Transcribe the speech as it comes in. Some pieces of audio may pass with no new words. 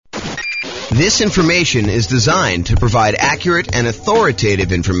This information is designed to provide accurate and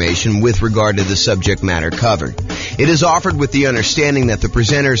authoritative information with regard to the subject matter covered. It is offered with the understanding that the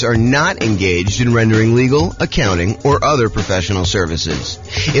presenters are not engaged in rendering legal, accounting, or other professional services.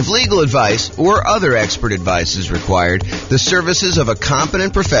 If legal advice or other expert advice is required, the services of a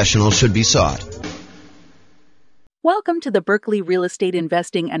competent professional should be sought. Welcome to the Berkeley Real Estate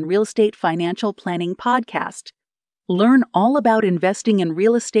Investing and Real Estate Financial Planning Podcast. Learn all about investing in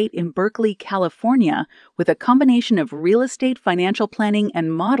real estate in Berkeley, California, with a combination of real estate financial planning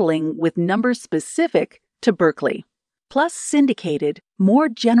and modeling with numbers specific to Berkeley, plus syndicated, more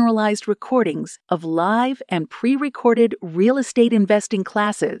generalized recordings of live and pre-recorded real estate investing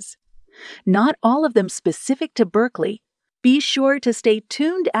classes. Not all of them specific to Berkeley. Be sure to stay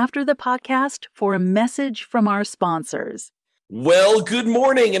tuned after the podcast for a message from our sponsors. Well, good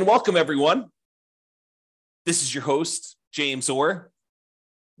morning and welcome, everyone. This is your host, James Orr,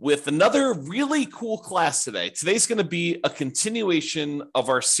 with another really cool class today. Today's going to be a continuation of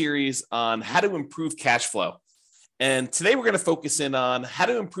our series on how to improve cash flow. And today we're going to focus in on how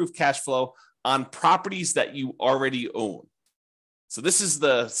to improve cash flow on properties that you already own. So this is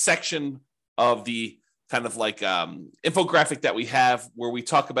the section of the kind of like infographic that we have where we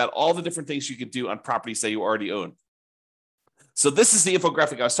talk about all the different things you could do on properties that you already own. So this is the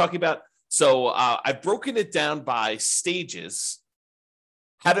infographic I was talking about. So I've broken it down by stages,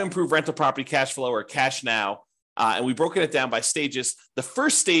 how to improve rental property cash flow or cash now. And we've broken it down by stages. The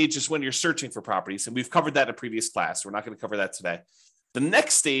first stage is when you're searching for properties. And we've covered that in a previous class. We're not going to cover that today. The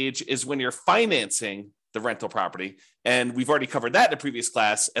next stage is when you're financing the rental property. And we've already covered that in a previous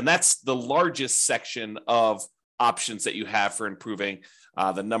class. And that's the largest section of options that you have for improving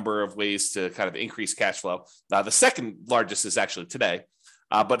the number of ways to kind of increase cash flow. The second largest is actually today.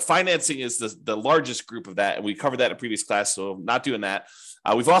 But financing is the largest group of that, and we covered that in a previous class, so I'm not doing that.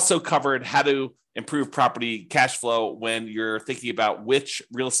 We've also covered how to improve property cash flow when you're thinking about which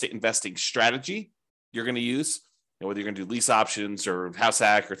real estate investing strategy you're going to use, whether you're going to do lease options or house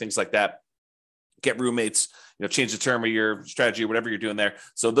hack or things like that, get roommates, change the term of your strategy or whatever you're doing there.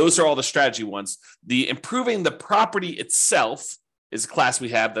 So those are all the strategy ones. The improving the property itself is a class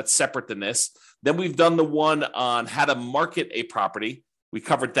we have that's separate than this. Then we've done the one on how to market a property. We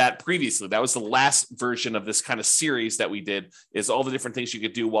covered that previously. That was the last version of this kind of series that we did, is all the different things you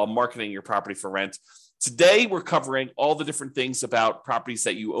could do while marketing your property for rent. Today, we're covering all the different things about properties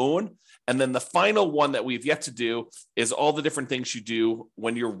that you own. And then the final one that we've yet to do is all the different things you do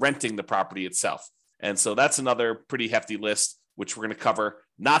when you're renting the property itself. And so that's another pretty hefty list, which we're going to cover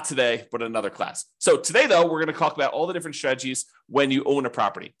not today, but another class. So today, though, we're going to talk about all the different strategies when you own a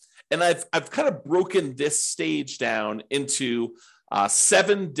property. And I've kind of broken this stage down into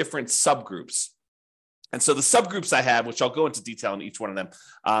 7 different subgroups. And so the subgroups I have, which I'll go into detail in each one of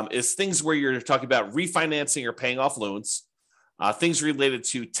them, is things where you're talking about refinancing or paying off loans, things related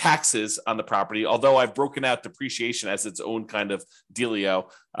to taxes on the property, although I've broken out depreciation as its own kind of dealio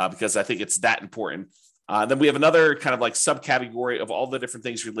because I think it's that important. Then we have another kind of like subcategory of all the different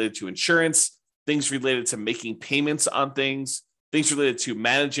things related to insurance, things related to making payments on things related to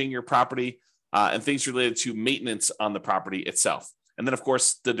managing your property, and things related to maintenance on the property itself. And then, of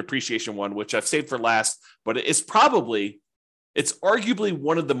course, the depreciation one, which I've saved for last, but it's arguably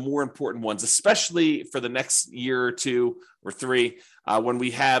one of the more important ones, especially for the next year or 2 or 3, when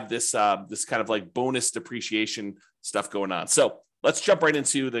we have this kind of like bonus depreciation stuff going on. So let's jump right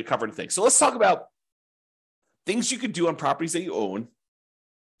into the covered things. So let's talk about things you could do on properties that you own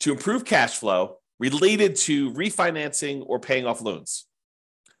to improve cash flow related to refinancing or paying off loans.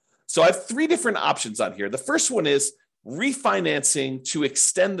 So I have 3 different options on here. The first one is refinancing to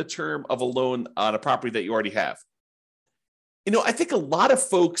extend the term of a loan on a property that you already have. I think a lot of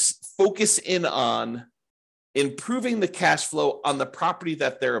folks focus in on improving the cash flow on the property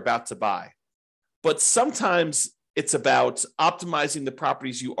that they're about to buy. But sometimes it's about optimizing the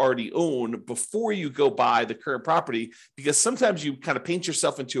properties you already own before you go buy the current property, because sometimes you kind of paint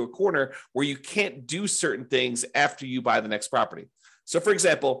yourself into a corner where you can't do certain things after you buy the next property. So for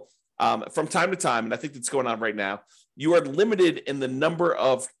example, from time to time, and I think that's going on right now, you are limited in the number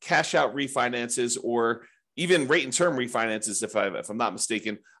of cash out refinances or even rate and term refinances, if I'm not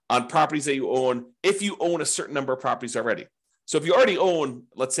mistaken, on properties that you own, if you own a certain number of properties already. So if you already own,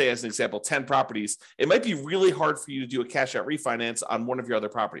 let's say as an example, 10 properties, it might be really hard for you to do a cash out refinance on one of your other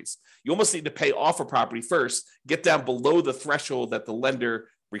properties. You almost need to pay off a property first, get down below the threshold that the lender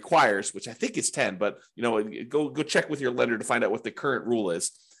requires, which I think is 10, but go check with your lender to find out what the current rule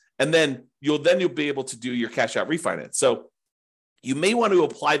is. And then you'll be able to do your cash out refinance. So you may want to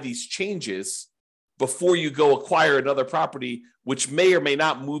apply these changes before you go acquire another property, which may or may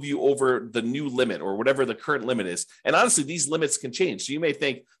not move you over the new limit or whatever the current limit is. And honestly, these limits can change. So you may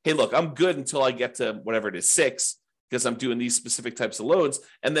think, hey, look, I'm good until I get to whatever it is, 6, because I'm doing these specific types of loans.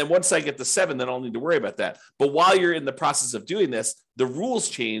 And then once I get to 7, then I'll need to worry about that. But while you're in the process of doing this, the rules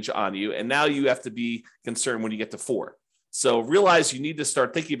change on you. And now you have to be concerned when you get to 4. So realize you need to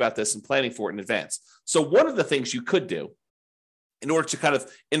start thinking about this and planning for it in advance. So one of the things you could do in order to kind of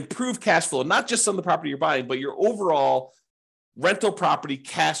improve cash flow, not just on the property you're buying, but your overall rental property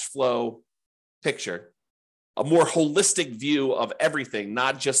cash flow picture, a more holistic view of everything,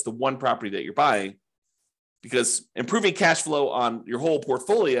 not just the one property that you're buying, because improving cash flow on your whole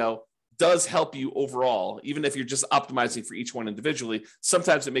portfolio does help you overall, even if you're just optimizing for each one individually.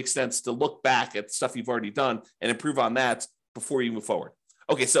 Sometimes it makes sense to look back at stuff you've already done and improve on that before you move forward.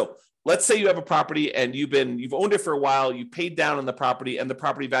 Okay, so let's say you have a property and you've owned it for a while, you paid down on the property and the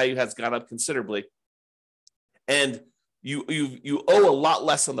property value has gone up considerably. And you owe a lot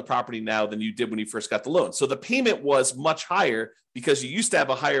less on the property now than you did when you first got the loan. So the payment was much higher because you used to have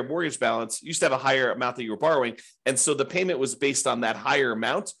a higher mortgage balance, you used to have a higher amount that you were borrowing. And so the payment was based on that higher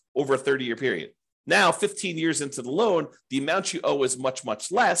amount over a 30-year period. Now, 15 years into the loan, the amount you owe is much,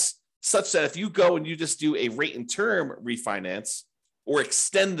 much less, such that if you go and you just do a rate and term refinance or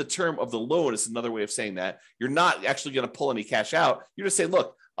extend the term of the loan, is another way of saying that, you're not actually going to pull any cash out. You're just saying,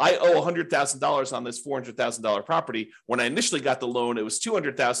 look, I owe $100,000 on this $400,000 property. When I initially got the loan, it was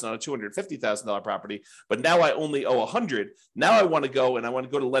 $200,000 on a $250,000 property, but now I only owe $100,000. Now I want to go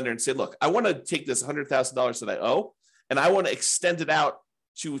to the lender and say, look, I want to take this $100,000 that I owe, and I want to extend it out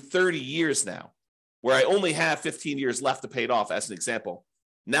to 30 years now, where I only have 15 years left to pay it off, as an example.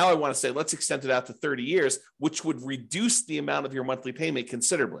 Now I want to say, let's extend it out to 30 years, which would reduce the amount of your monthly payment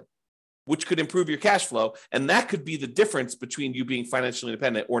considerably, which could improve your cash flow. And that could be the difference between you being financially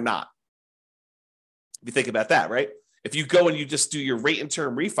independent or not. If you think about that, right? If you go and you just do your rate and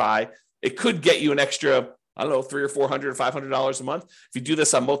term refi, it could get you an extra, I don't know, $300 or $400 or $500 a month. If you do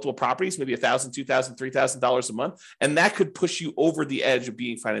this on multiple properties, maybe $1,000, $2,000, $3,000 a month, and that could push you over the edge of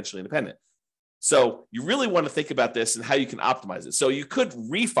being financially independent. So you really want to think about this and how you can optimize it. So you could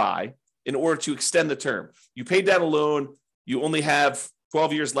refi in order to extend the term. You paid down a loan, you only have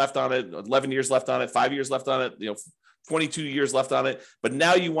 12 years left on it, 11 years left on it, 5 years left on it, 22 years left on it. But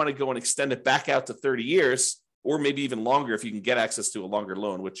now you want to go and extend it back out to 30 years, or maybe even longer if you can get access to a longer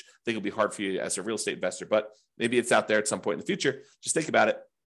loan, which I think will be hard for you as a real estate investor, but maybe it's out there at some point in the future. Just think about it.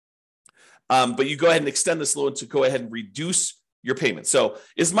 But you go ahead and extend this loan to go ahead and reduce your payment. So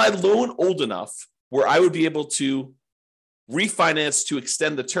is my loan old enough where I would be able to refinance to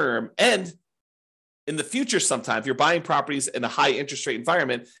extend the term? And in the future, sometime, if you're buying properties in a high interest rate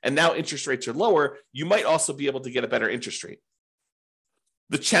environment and now interest rates are lower, you might also be able to get a better interest rate.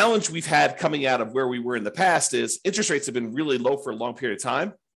 The challenge we've had coming out of where we were in the past is interest rates have been really low for a long period of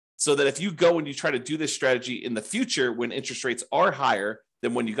time. So that if you go and you try to do this strategy in the future, when interest rates are higher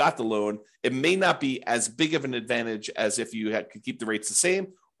than when you got the loan, it may not be as big of an advantage as if you could keep the rates the same,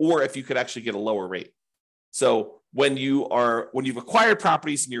 or if you could actually get a lower rate. So when you've acquired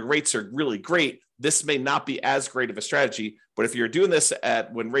properties and your rates are really great, this may not be as great of a strategy. But if you're doing this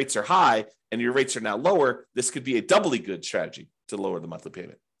when rates are high and your rates are now lower, this could be a doubly good strategy to lower the monthly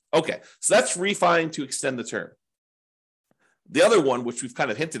payment. Okay, so that's refi to extend the term. The other one, which we've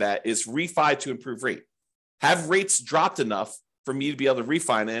kind of hinted at, is refi to improve rate. Have rates dropped enough for me to be able to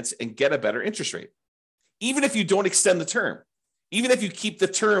refinance and get a better interest rate? Even if you don't extend the term, even if you keep the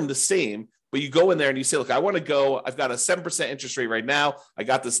term the same, but you go in there and you say, look, I want to go, I've got a 7% interest rate right now. I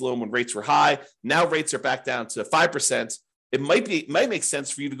got this loan when rates were high. Now rates are back down to 5%. It might make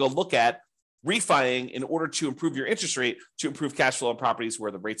sense for you to go look at refining in order to improve your interest rate, to improve cash flow on properties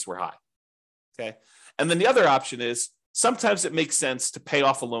where the rates were high. Okay. And then the other option is sometimes it makes sense to pay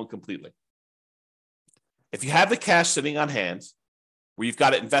off a loan completely. If you have the cash sitting on hand where you've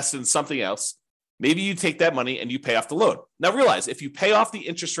got it invested in something else, maybe you take that money and you pay off the loan. Now realize if you pay off the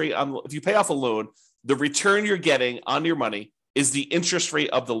interest rate if you pay off a loan, the return you're getting on your money is the interest rate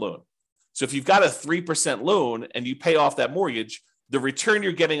of the loan. So if you've got a 3% loan and you pay off that mortgage, the return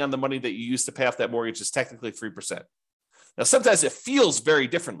you're getting on the money that you used to pay off that mortgage is technically 3%. Now sometimes it feels very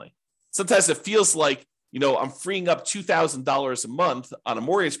differently. Sometimes it feels like, I'm freeing up $2,000 a month on a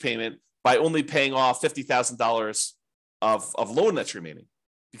mortgage payment by only paying off $50,000 of loan that's remaining,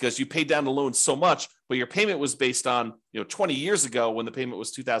 because you paid down the loan so much, but your payment was based on 20 years ago when the payment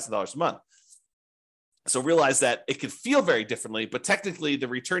was $2,000 a month. So realize that it could feel very differently, but technically the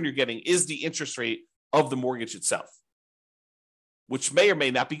return you're getting is the interest rate of the mortgage itself, which may or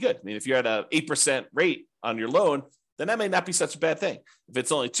may not be good. I mean, if you're at an 8% rate on your loan, then that may not be such a bad thing. If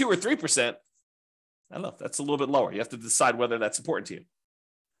it's only 2 or 3%, I don't know. That's a little bit lower. You have to decide whether that's important to you.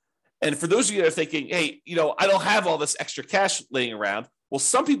 And for those of you that are thinking, hey, I don't have all this extra cash laying around. Well,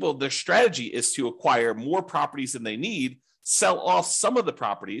 some people, their strategy is to acquire more properties than they need, sell off some of the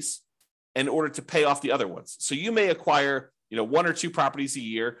properties in order to pay off the other ones. So you may acquire, 1 or 2 properties a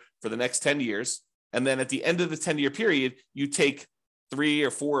year for the next 10 years. And then at the end of the 10-year period, you take 3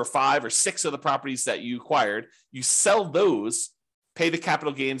 or 4 or 5 or 6 of the properties that you acquired, you sell those, pay the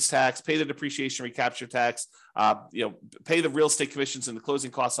capital gains tax, pay the depreciation recapture tax, pay the real estate commissions and the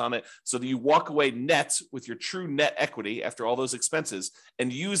closing costs on it, so that you walk away net with your true net equity after all those expenses,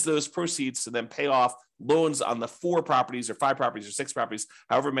 and use those proceeds to then pay off loans on the 4 properties or 5 properties or 6 properties,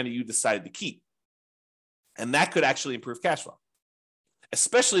 however many you decided to keep. And that could actually improve cash flow,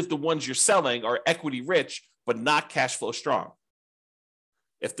 especially if the ones you're selling are equity rich, but not cash flow strong.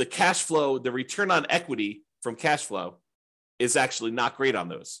 If the cash flow, the return on equity from cash flow is actually not great on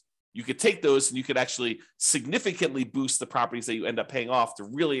those, you could take those and you could actually significantly boost the properties that you end up paying off to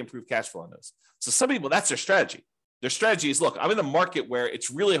really improve cash flow on those. So some people, that's their strategy. Their strategy is, look, I'm in a market where it's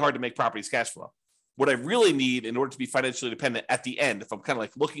really hard to make properties cash flow. What I really need in order to be financially independent at the end, if I'm kind of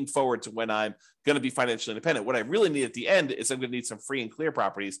like looking forward to when I'm going to be financially independent, what I really need at the end is I'm going to need some free and clear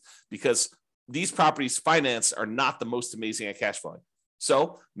properties, because these properties financed are not the most amazing at cash flowing.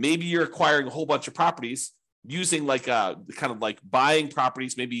 So maybe you're acquiring a whole bunch of properties using kind of like buying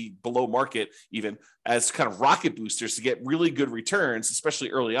properties, maybe below market even, as kind of rocket boosters to get really good returns,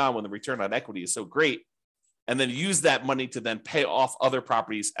 especially early on when the return on equity is so great, and then use that money to then pay off other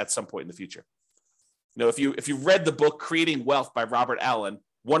properties at some point in the future. If you read the book Creating Wealth by Robert Allen,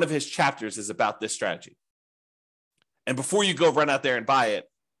 one of his chapters is about this strategy. And before you go run out there and buy it,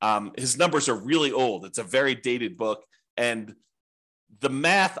 his numbers are really old. It's a very dated book, and the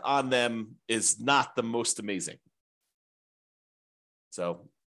math on them is not the most amazing. So,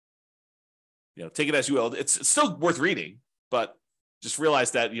 take it as you will. It's still worth reading, but just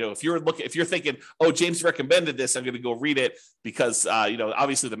realize that, if you're thinking, oh, James recommended this, I'm going to go read it because,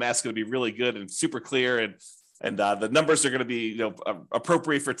 obviously the math's going to be really good and super clear, and the numbers are going to be,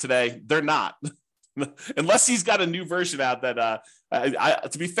 appropriate for today. They're not. Unless he's got a new version out that,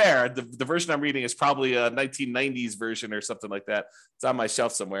 to be fair, the version I'm reading is probably a 1990s version or something like that. It's on my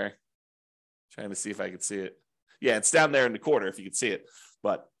shelf somewhere. Trying to see if I can see it. Yeah, it's down there in the corner if you can see it.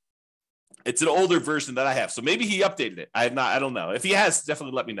 But it's an older version that I have. So maybe he updated it. I don't know. If he has,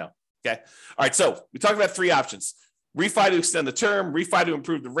 definitely let me know. Okay. All right. So we talked about 3 options. Refi to extend the term, refi to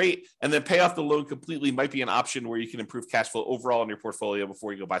improve the rate, and then pay off the loan completely might be an option where you can improve cash flow overall in your portfolio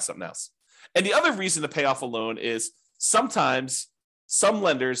before you go buy something else. And the other reason to pay off a loan is sometimes some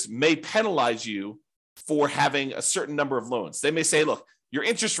lenders may penalize you for having a certain number of loans. They may say, look, your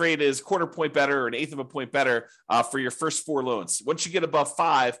interest rate is 1/4 point better or 1/8 of a point better for your first 4 loans. Once you get above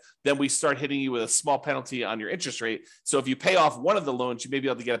 5, then we start hitting you with a small penalty on your interest rate. So if you pay off one of the loans, you may be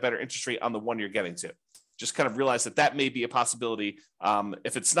able to get a better interest rate on the one you're getting to. Just kind of realize that may be a possibility.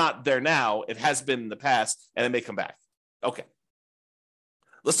 If it's not there now, it has been in the past, and it may come back. Okay.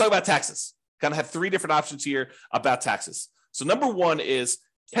 Let's talk about taxes. Kind of have 3 different options here about taxes. So number 1 is,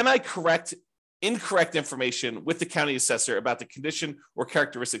 can I correct incorrect information with the county assessor about the condition or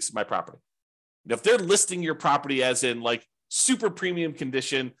characteristics of my property? Now, if they're listing your property as in like super premium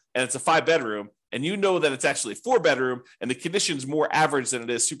condition and it's a 5-bedroom, and you know that it's actually a 4-bedroom and the condition's more average than it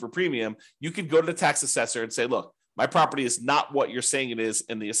is super premium, you can go to the tax assessor and say, look, my property is not what you're saying it is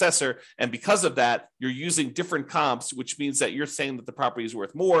in the assessor. And because of that, you're using different comps, which means that you're saying that the property is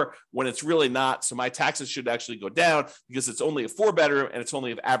worth more when it's really not. So my taxes should actually go down because it's only a 4-bedroom and it's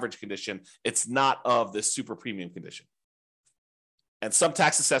only of average condition. It's not of this super premium condition. And some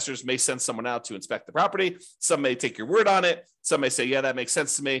tax assessors may send someone out to inspect the property. Some may take your word on it. Some may say, yeah, that makes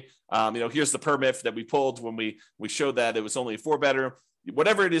sense to me. Here's the permit that we pulled when we showed that it was only a 4-bedroom.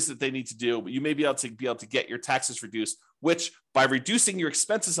 Whatever it is that they need to do, but you may be able to get your taxes reduced, which by reducing your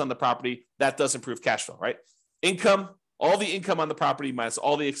expenses on the property, that does improve cash flow, right? Income, all the income on the property minus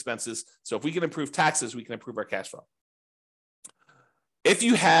all the expenses. So if we can improve taxes, we can improve our cash flow. If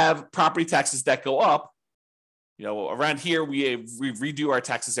you have property taxes that go up, around here, we redo our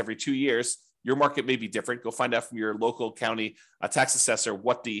taxes every 2 years. Your market may be different. Go find out from your local county tax assessor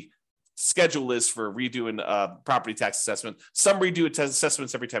what the schedule is for redoing property tax assessment. Some redo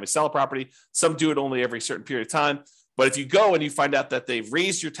assessments every time you sell a property. Some do it only every certain period of time. But if you go and you find out that they've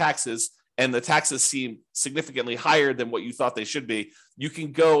raised your taxes and the taxes seem significantly higher than what you thought they should be, you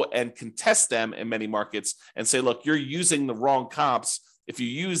can go and contest them in many markets and say, look, you're using the wrong comps. If you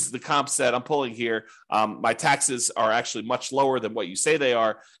use the comps that I'm pulling here, my taxes are actually much lower than what you say they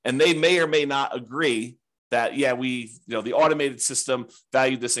are. And they may or may not agree that, yeah, the automated system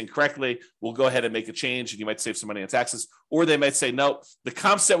valued this incorrectly. We'll go ahead and make a change and you might save some money on taxes. Or they might say, no, the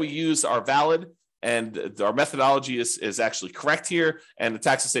comps that we use are valid and our methodology is actually correct here and the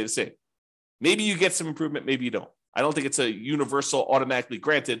taxes stay the same. Maybe you get some improvement, maybe you don't. I don't think it's a universal automatically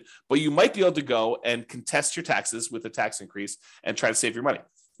granted, but you might be able to go and contest your taxes with a tax increase and try to save your money.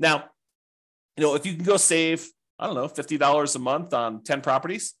 Now, if you can go save, I don't know, $50 a month on 10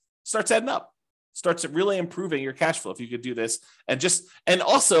 properties, starts adding up. Starts really improving your cash flow if you could do this. And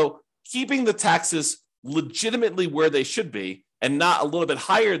also keeping the taxes legitimately where they should be and not a little bit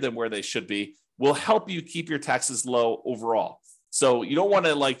higher than where they should be will help you keep your taxes low overall. So you don't want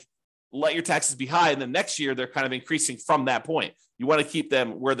to let your taxes be high and then next year they're kind of increasing from that point. You want to keep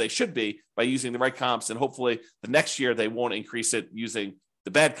them where they should be by using the right comps, and hopefully the next year they won't increase it using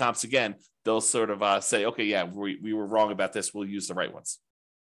the bad comps again. They'll sort of say, okay, yeah, we were wrong about this. We'll use the right ones,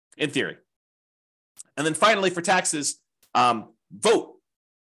 in theory. And then finally, for taxes, vote.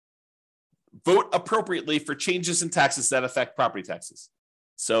 Vote appropriately for changes in taxes that affect property taxes.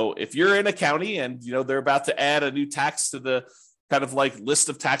 So if you're in a county and they're about to add a new tax to the kind of list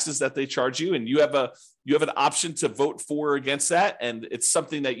of taxes that they charge you, and you have an option to vote for or against that, and it's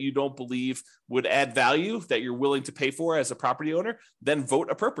something that you don't believe would add value that you're willing to pay for as a property owner, then vote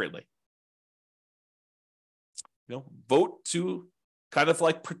appropriately. Vote to kind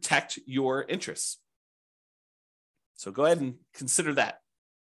of protect your interests. So go ahead and consider that.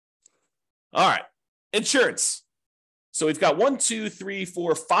 All right, insurance. So we've got 1, 2, 3,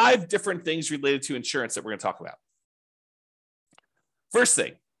 4, 5 different things related to insurance that we're going to talk about. First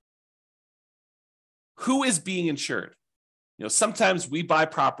thing, who is being insured? Sometimes we buy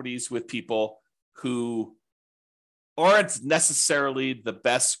properties with people who aren't necessarily the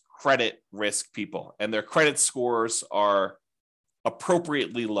best credit risk people, and their credit scores are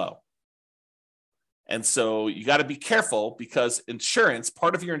appropriately low. And so you got to be careful because insurance,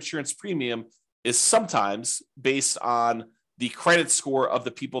 part of your insurance premium is sometimes based on the credit score of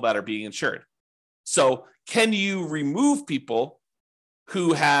the people that are being insured. So can you remove people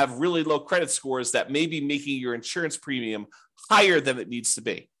who have really low credit scores that may be making your insurance premium higher than it needs to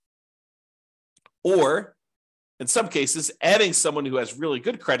be? Or in some cases, adding someone who has really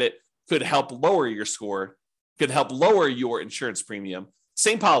good credit could help lower your score, could help lower your insurance premium.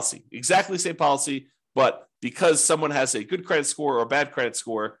 Same policy, exactly same policy, but because someone has a good credit score or a bad credit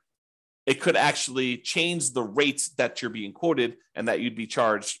score, it could actually change the rates that you're being quoted and that you'd be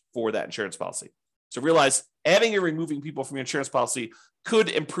charged for that insurance policy. So realize adding or removing people from your insurance policy could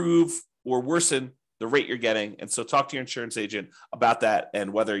improve or worsen the rate you're getting. And so talk to your insurance agent about that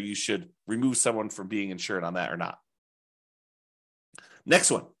and whether you should remove someone from being insured on that or not.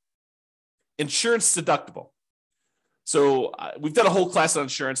 Next one, insurance deductible. So we've done a whole class on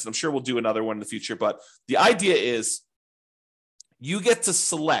insurance, and I'm sure we'll do another one in the future. But the idea is you get to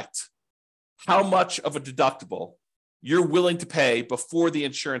select how much of a deductible you're willing to pay before the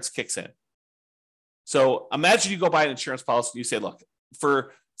insurance kicks in. So imagine you go buy an insurance policy and you say, look,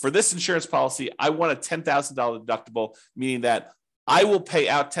 for this insurance policy, I want a $10,000 deductible, meaning that I will pay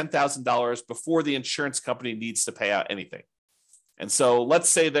out $10,000 before the insurance company needs to pay out anything. And so let's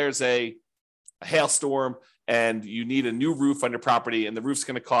say there's a hailstorm and you need a new roof on your property and the roof's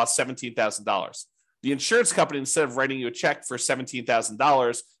going to cost $17,000. The insurance company, instead of writing you a check for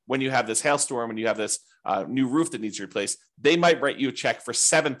 $17,000 when you have this hailstorm and you have this new roof that needs replaced, they might write you a check for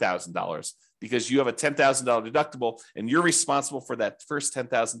 $7,000 because you have a $10,000 deductible and you're responsible for that first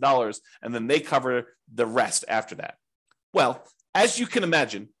 $10,000, and then they cover the rest after that. Well, as you can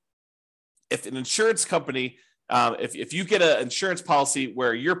imagine, if an insurance company, if you get an insurance policy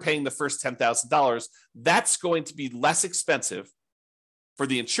where you're paying the first $10,000, that's going to be less expensive for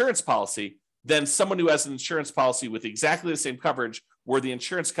the insurance policy than someone who has an insurance policy with exactly the same coverage where the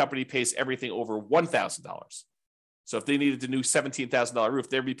insurance company pays everything over $1,000. So if they needed a new $17,000 roof,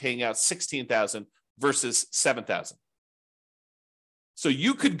 they'd be paying out $16,000 versus $7,000. So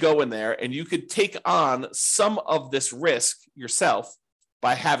you could go in there and you could take on some of this risk yourself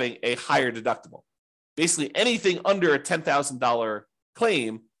by having a higher deductible. Basically, anything under a $10,000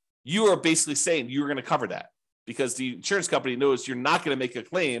 claim, you are basically saying you're going to cover that because the insurance company knows you're not going to make a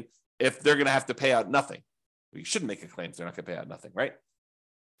claim if they're going to have to pay out nothing. You shouldn't make a claim if they're not going to pay out nothing, right?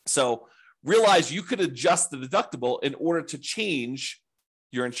 So realize you could adjust the deductible in order to change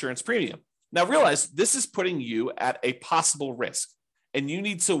your insurance premium. Now realize this is putting you at a possible risk, and you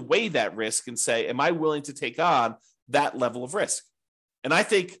need to weigh that risk and say, am I willing to take on that level of risk? And I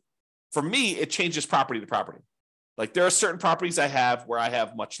think for me, it changes property to property. Like there are certain properties I have where I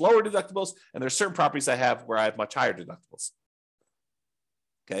have much lower deductibles, and there are certain properties I have where I have much higher deductibles.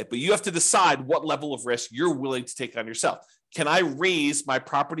 Okay, but you have to decide what level of risk you're willing to take on yourself. Can I raise my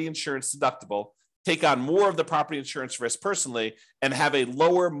property insurance deductible, take on more of the property insurance risk personally, and have a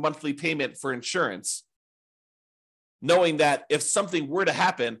lower monthly payment for insurance, knowing that if something were to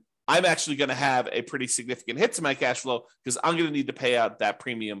happen, I'm actually going to have a pretty significant hit to my cash flow because I'm going to need to pay out that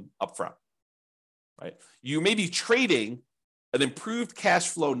premium upfront, right? You may be trading an improved cash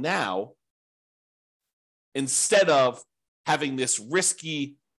flow now instead of having this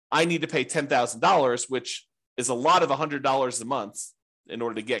risky, I need to pay $10,000, which is a lot of $100 a month in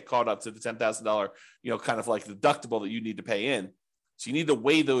order to get caught up to the $10,000, kind of like deductible that you need to pay in. So you need to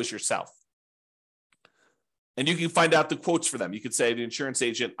weigh those yourself. And you can find out the quotes for them. You could say to the insurance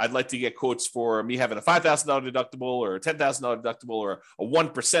agent, I'd like to get quotes for me having a $5,000 deductible or a $10,000 deductible or a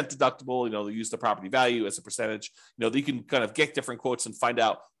 1% deductible. They use the property value as a percentage. You can kind of get different quotes and find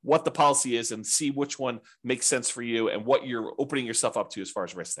out what the policy is and see which one makes sense for you and what you're opening yourself up to as far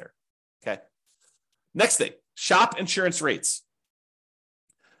as risk there. Okay. Next thing, shop insurance rates.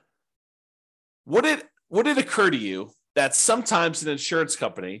 Would it occur to you that sometimes an insurance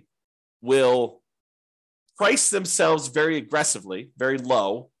company will price themselves very aggressively, very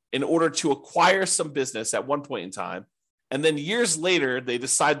low, in order to acquire some business at one point in time, and then years later, they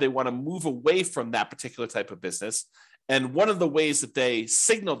decide they want to move away from that particular type of business? And one of the ways that they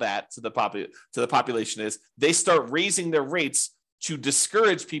signal that to the population is they start raising their rates to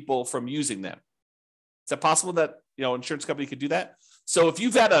discourage people from using them. Is that possible that insurance company could do that? So if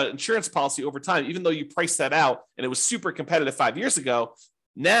you've had an insurance policy over time, even though you priced that out and it was super competitive 5 years ago,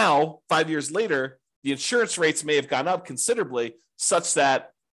 now 5 years later, the insurance rates may have gone up considerably such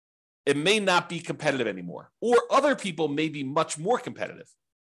that it may not be competitive anymore. Or other people may be much more competitive.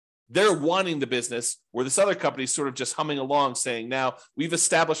 They're wanting the business where this other company is sort of just humming along saying, now we've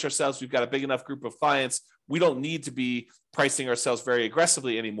established ourselves, we've got a big enough group of clients, we don't need to be pricing ourselves very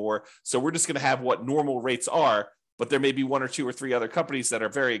aggressively anymore. So we're just going to have what normal rates are, but there may be one or two or three other companies that are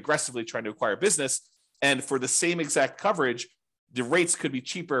very aggressively trying to acquire business. And for the same exact coverage, the rates could be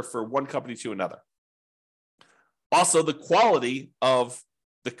cheaper for one company to another. Also, the quality of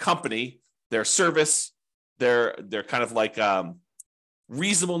the company, their service, their kind of like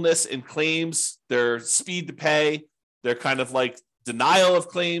reasonableness in claims, their speed to pay, their kind of like denial of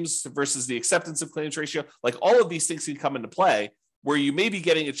claims versus the acceptance of claims ratio, like all of these things can come into play where you may be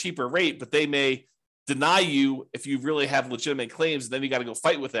getting a cheaper rate, but they may deny you if you really have legitimate claims, and then you got to go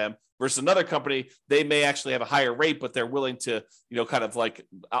fight with them, versus another company, they may actually have a higher rate, but they're willing to, kind of like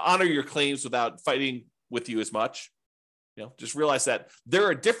honor your claims without fighting with you as much. Just realize that there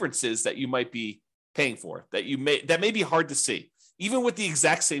are differences that you might be paying for that may be hard to see. Even with the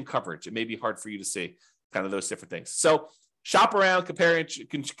exact same coverage, it may be hard for you to see kind of those different things. So shop around, compare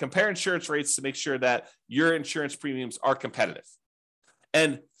insurance rates to make sure that your insurance premiums are competitive.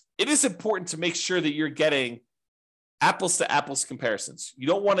 And it is important to make sure that you're getting apples to apples comparisons. You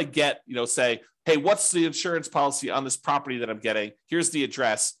don't want to get, say, hey, what's the insurance policy on this property that I'm getting? Here's the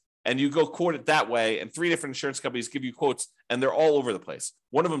address. And you go quote it that way, and 3 different insurance companies give you quotes, and they're all over the place.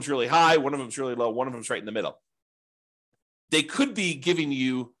 One of them's really high, one of them's really low, one of them's right in the middle. They could be giving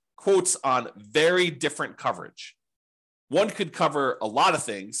you quotes on very different coverage. One could cover a lot of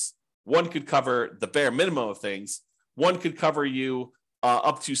things. One could cover the bare minimum of things. One could cover you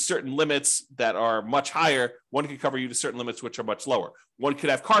up to certain limits that are much higher. One could cover you to certain limits which are much lower. One could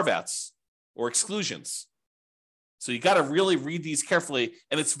have carve-outs or exclusions. So you got to really read these carefully,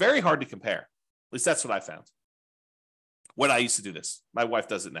 and it's very hard to compare. At least that's what I found when I used to do this. My wife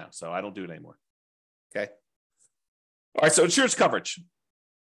does it now, so I don't do it anymore. Okay. All right, so insurance coverage.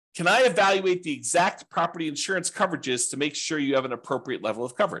 Can I evaluate the exact property insurance coverages to make sure you have an appropriate level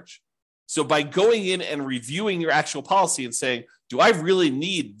of coverage? So by going in and reviewing your actual policy and saying, do I really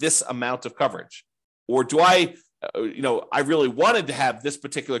need this amount of coverage? Or do I really wanted to have this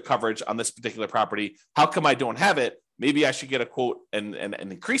particular coverage on this particular property. How come I don't have it? Maybe I should get a quote and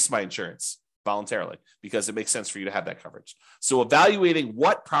increase my insurance voluntarily because it makes sense for you to have that coverage. So evaluating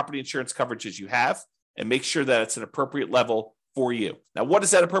what property insurance coverages you have and make sure that it's an appropriate level for you. Now, what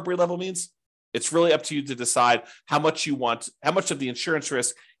does that appropriate level means? It's really up to you to decide how much of the insurance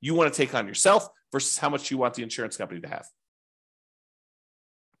risk you want to take on yourself versus how much you want the insurance company to have.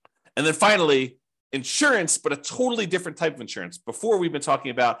 And then finally, insurance, but a totally different type of insurance. Before, we've been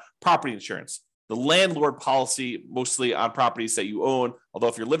talking about property insurance, the landlord policy, mostly on properties that you own. Although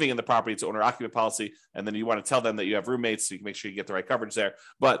if you're living in the property, it's owner-occupant policy, and then you want to tell them that you have roommates so you can make sure you get the right coverage there.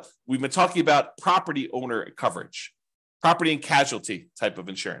 But we've been talking about property owner coverage, property and casualty type of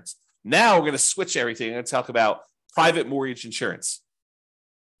insurance. Now we're going to switch everything and talk about private mortgage insurance.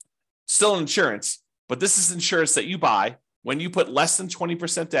 Still insurance, but this is insurance that you buy when you put less than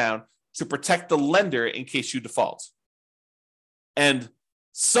 20% down to protect the lender in case you default. And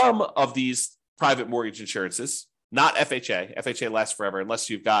some of these private mortgage insurances, not FHA. FHA lasts forever unless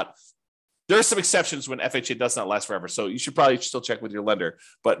you've got, there are some exceptions when FHA does not last forever. So you should probably still check with your lender.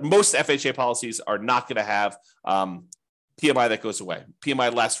 But most FHA policies are not going to have PMI that goes away.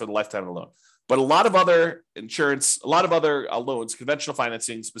 PMI lasts for the lifetime of the loan. But a lot of other insurance, a lot of other loans, conventional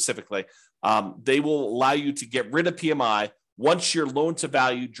financing specifically, they will allow you to get rid of PMI once your loan to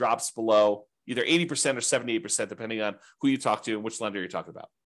value drops below either 80% or 78%, depending on who you talk to and which lender you're talking about.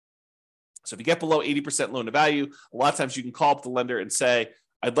 So if you get below 80% loan to value, a lot of times you can call up the lender and say,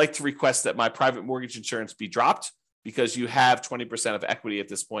 I'd like to request that my private mortgage insurance be dropped because you have 20% of equity at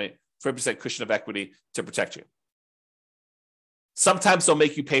this point, 20% cushion of equity to protect you. Sometimes they'll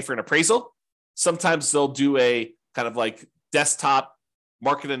make you pay for an appraisal. Sometimes they'll do a kind of like desktop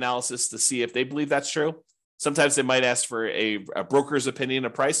market analysis to see if they believe that's true. Sometimes they might ask for a broker's opinion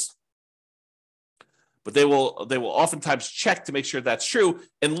of price. But they will oftentimes check to make sure that's true,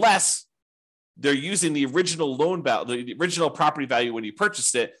 unless they're using the original loan value, the original property value when you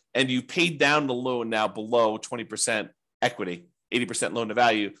purchased it, and you paid down the loan now below 20% equity, 80% loan to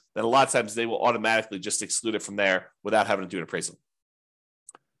value. Then a lot of times they will automatically just exclude it from there without having to do an appraisal.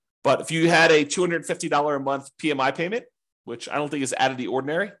 But if you had a $250 a month PMI payment, which I don't think is out of the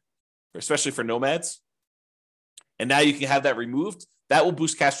ordinary, especially for nomads, and now you can have that removed, that will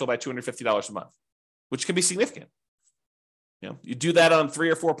boost cash flow by $250 a month, which can be significant. You do that on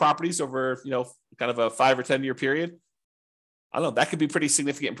 3 or 4 properties over, kind of a 5 or 10 year period. I don't know, that could be pretty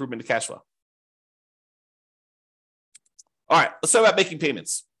significant improvement to cash flow. All right, let's talk about making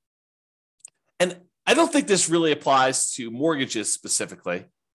payments. And I don't think this really applies to mortgages specifically,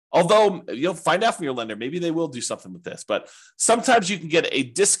 although you'll find out from your lender, maybe they will do something with this, but sometimes you can get a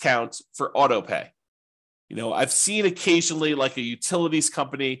discount for auto pay. I've seen occasionally like a utilities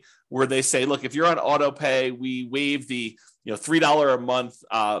company where they say, look, if you're on auto pay, we waive the $3 a month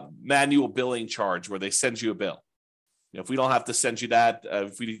manual billing charge where they send you a bill. If we don't have to send you that,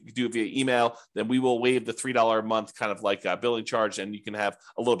 if we do it via email, then we will waive the $3 a month kind of like a billing charge, and you can have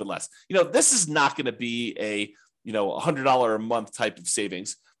a little bit less. This is not going to be a $100 a month type of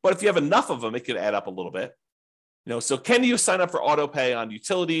savings, but if you have enough of them, it could add up a little bit. So can you sign up for auto pay on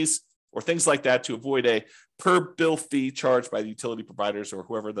utilities or things like that to avoid a per bill fee charged by the utility providers or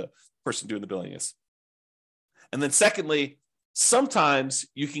whoever the person doing the billing is? And then secondly, sometimes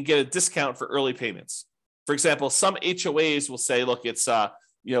you can get a discount for early payments. For example, some HOAs will say, look, it's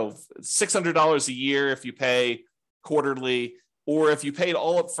 $600 a year if you pay quarterly, or if you paid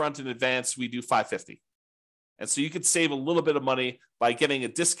all up front in advance, we do $550. And so you could save a little bit of money by getting a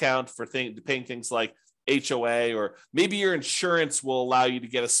discount for paying things like HOA, or maybe your insurance will allow you to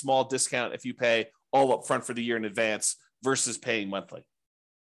get a small discount if you pay all up front for the year in advance versus paying monthly.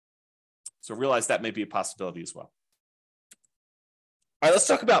 So realize that may be a possibility as well. All right, let's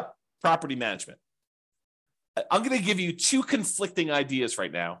talk about property management. I'm going to give you 2 conflicting ideas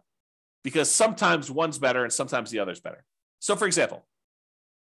right now because sometimes one's better and sometimes the other's better. So for example,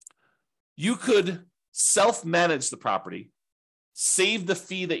 you could self-manage the property, save the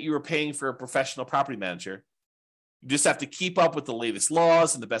fee that you were paying for a professional property manager. You just have to keep up with the latest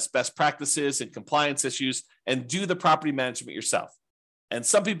laws and the best practices and compliance issues and do the property management yourself. And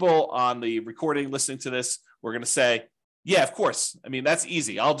some people on the recording listening to this were going to say, yeah, of course. I mean, that's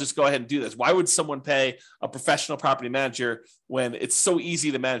easy. I'll just go ahead and do this. Why would someone pay a professional property manager when it's so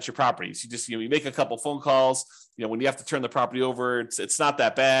easy to manage your properties? You just, you make a couple phone calls. When you have to turn the property over, it's not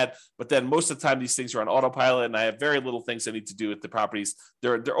that bad. But then most of the time, these things are on autopilot, and I have very little things I need to do with the properties.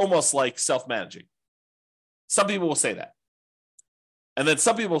 They're almost like self-managing. Some people will say that. And then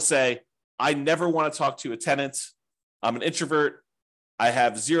some people say, I never want to talk to a tenant. I'm an introvert. I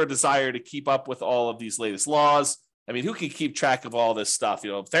have zero desire to keep up with all of these latest laws. I mean, who can keep track of all this stuff?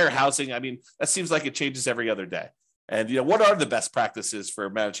 Fair housing. I mean, that seems like it changes every other day. And, what are the best practices for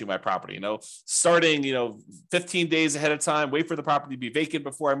managing my property? Starting, 15 days ahead of time, wait for the property to be vacant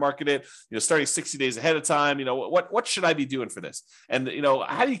before I market it, starting 60 days ahead of time, what should I be doing for this? And,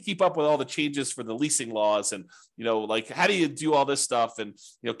 how do you keep up with all the changes for the leasing laws? And, how do you do all this stuff? And,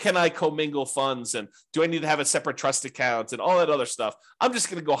 can I commingle funds? And do I need to have a separate trust account and all that other stuff? I'm just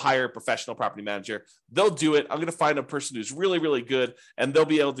going to go hire a professional property manager. They'll do it. I'm going to find a person who's really, really good, and they'll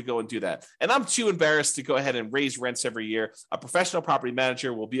be able to go and do that. And I'm too embarrassed to go ahead and raise rents every year. A professional property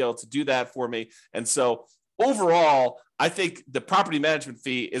manager will be able to do that for me. And so overall, I think the property management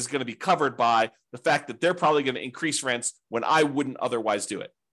fee is going to be covered by the fact that they're probably going to increase rents when I wouldn't otherwise do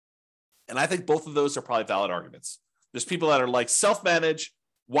it. And I think both of those are probably valid arguments. There's people that are like self-manage,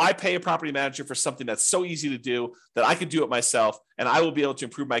 Why pay a property manager for something that's so easy to do that I could do it myself and I will be able to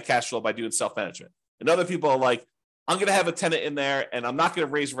improve my cash flow by doing self-management? And other people are like, I'm going to have a tenant in there and I'm not going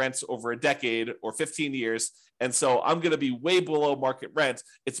to raise rents over a decade or 15 years. And so I'm going to be way below market rent.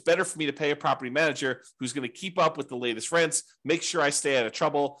 It's better for me to pay a property manager who's going to keep up with the latest rents, make sure I stay out of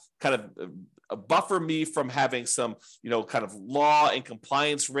trouble, kind of buffer me from having some, kind of law and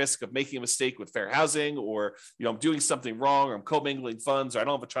compliance risk of making a mistake with fair housing, or, I'm doing something wrong, or I'm commingling funds, or I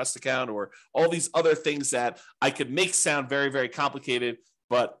don't have a trust account, or all these other things that I could make sound very, very complicated.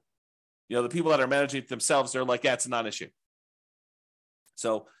 But, the people that are managing it themselves, they're like, yeah, it's a non-issue.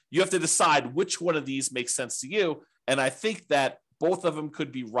 So you have to decide which one of these makes sense to you. And I think that both of them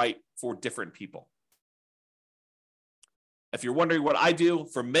could be right for different people. If you're wondering what I do,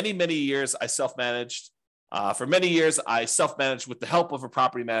 for many, many years, I self-managed. For many years, I self-managed with the help of a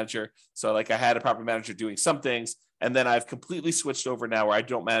property manager. So I had a property manager doing some things, and then I've completely switched over now where I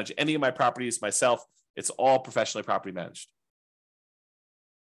don't manage any of my properties myself. It's all professionally property managed.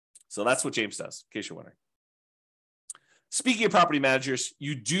 So that's what James does, in case you're wondering. Speaking of property managers,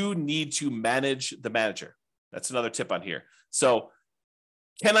 you do need to manage the manager. That's another tip on here. So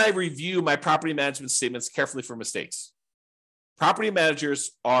can I review my property management statements carefully for mistakes? Property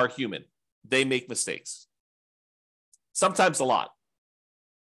managers are human. They make mistakes. Sometimes a lot,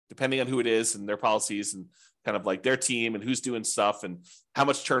 depending on who it is and their policies and kind of like their team and who's doing stuff and how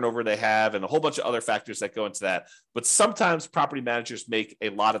much turnover they have and a whole bunch of other factors that go into that. But sometimes property managers make a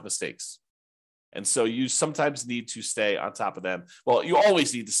lot of mistakes. And so you sometimes need to stay on top of them. Well, you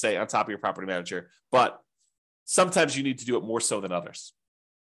always need to stay on top of your property manager, but sometimes you need to do it more so than others.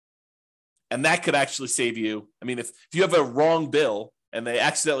 And that could actually save you. I mean, if you have a wrong bill and they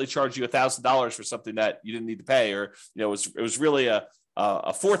accidentally charge you $1,000 for something that you didn't need to pay, or it was really a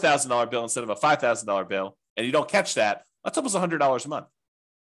 $4,000 bill instead of a $5,000 bill, and you don't catch that, that's almost $100 a month.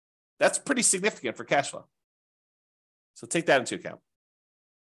 That's pretty significant for cash flow. So take that into account.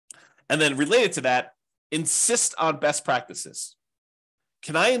 And then related to that, insist on best practices.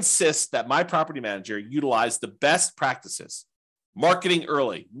 Can I insist that my property manager utilize the best practices? Marketing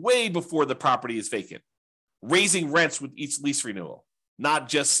early, way before the property is vacant. Raising rents with each lease renewal. Not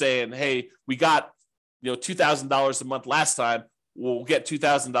just saying, hey, we got $2,000 a month last time, we'll get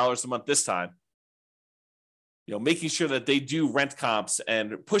 $2,000 a month this time. Making sure that they do rent comps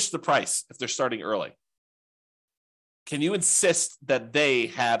and push the price if they're starting early. Can you insist that they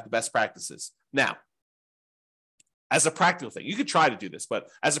have the best practices? Now, as a practical thing, you could try to do this, but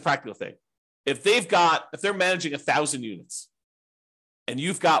as a practical thing, if they're managing 1,000 units and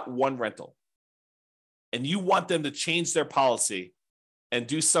you've got one rental and you want them to change their policy and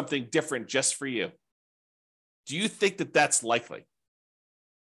do something different just for you, do you think that that's likely?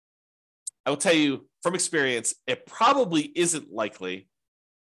 I will tell you from experience, it probably isn't likely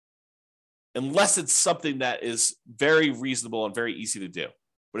unless it's something that is very reasonable and very easy to do.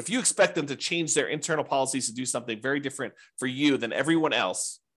 But if you expect them to change their internal policies to do something very different for you than everyone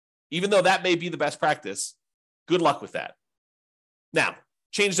else, even though that may be the best practice, good luck with that. Now,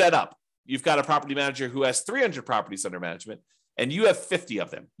 change that up. You've got a property manager who has 300 properties under management, and you have 50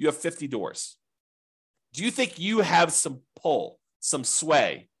 of them. You have 50 doors. Do you think you have some pull, some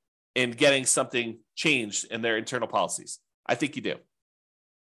sway in getting something changed in their internal policies? I think you do.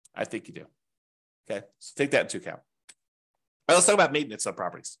 Okay, so take that into account. All right, let's talk about maintenance on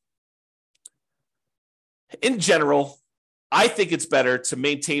properties. In general, I think it's better to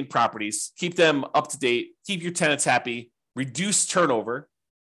maintain properties, keep them up to date, keep your tenants happy, reduce turnover.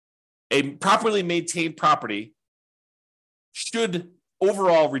 A properly maintained property should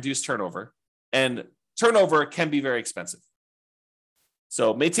overall reduce turnover, and turnover can be very expensive.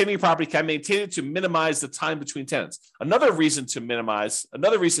 So maintaining your property, can maintain it to minimize the time between tenants. Another reason to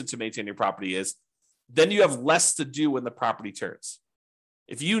maintain your property is then you have less to do when the property turns.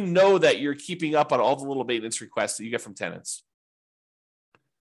 If you know that you're keeping up on all the little maintenance requests that you get from tenants,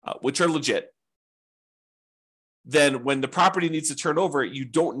 which are legit, then when the property needs to turn over, you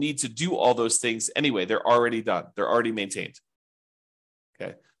don't need to do all those things anyway. They're already done. They're already maintained.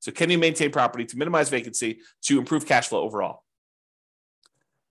 Okay. So can you maintain property to minimize vacancy, to improve cash flow overall?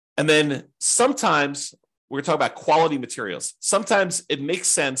 And then sometimes we're going to talk about quality materials. Sometimes it makes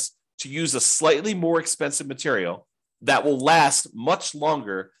sense to use a slightly more expensive material that will last much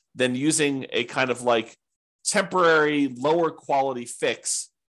longer than using a kind of like temporary lower quality fix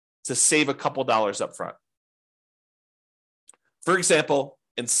to save a couple dollars up front. For example,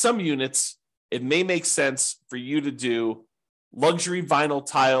 in some units, it may make sense for you to do luxury vinyl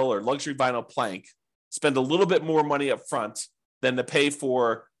tile or luxury vinyl plank, spend a little bit more money up front than to pay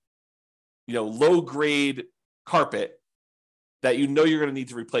for low grade carpet that you know you're going to need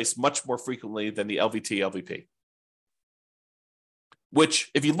to replace much more frequently than the LVT, LVP.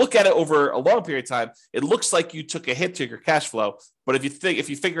 Which, if you look at it over a long period of time, it looks like you took a hit to your cash flow. But if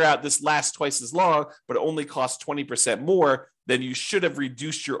you figure out this lasts twice as long, but it only costs 20% more, then you should have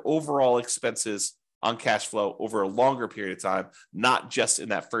reduced your overall expenses on cash flow over a longer period of time, not just in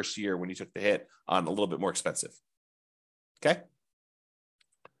that first year when you took the hit on a little bit more expensive. Okay?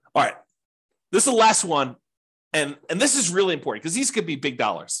 All right. This is the last one. And this is really important because these could be big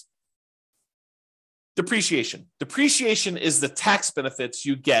dollars. Depreciation. Depreciation is the tax benefits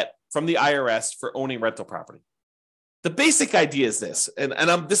you get from the IRS for owning rental property. The basic idea is this, and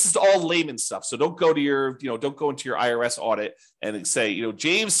this is all layman stuff. So don't go to don't go into your IRS audit and say,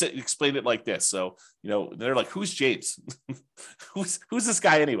 James explained it like this. So, they're like, who's James? who's this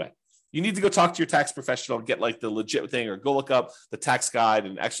guy anyway? You need to go talk to your tax professional and get like the legit thing, or go look up the tax guide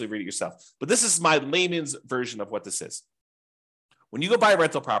and actually read it yourself. But this is my layman's version of what this is. When you go buy a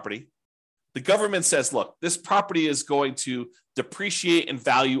rental property, the government says, look, this property is going to depreciate in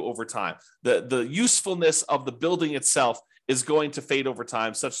value over time. The usefulness of the building itself is going to fade over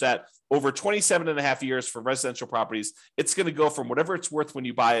time, such that over 27 and a half years for residential properties, it's going to go from whatever it's worth when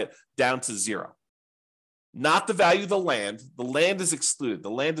you buy it down to zero. Not the value of the land. The land is excluded.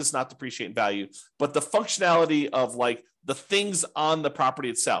 The land does not depreciate in value, but the functionality of like the things on the property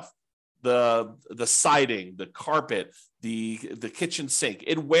itself, the siding, the carpet, the kitchen sink,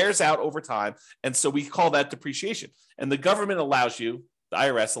 it wears out over time. And so we call that depreciation. And the government allows you, the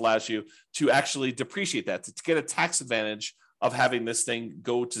IRS allows you to actually depreciate that, to get a tax advantage of having this thing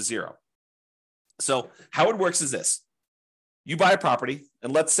go to zero. So how it works is this. You buy a property,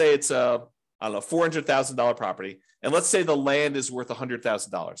 and let's say it's a $400,000 property. And let's say the land is worth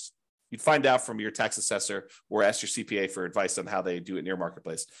 $100,000. You'd find out from your tax assessor or ask your CPA for advice on how they do it in your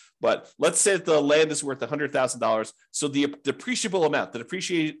marketplace. But let's say that the land is worth $100,000. So the depreciable amount,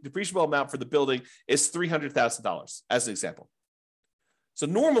 depreciable amount for the building is $300,000 as an example. So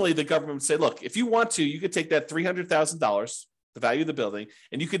normally the government would say, look, if you want to, you could take that $300,000, the value of the building,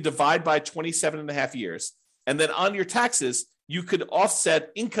 and you could divide by 27 and a half years. And then on your taxes, you could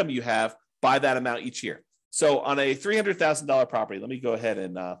offset income you have by that amount each year. So on a $300,000 property, let me go ahead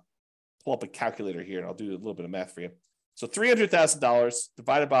and pull up a calculator here, and I'll do a little bit of math for you. So $300,000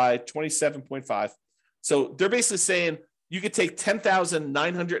 divided by 27.5. So they're basically saying you could take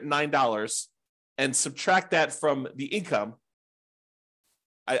 $10,909 and subtract that from the income.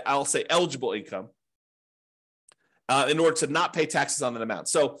 I'll say eligible income in order to not pay taxes on that amount.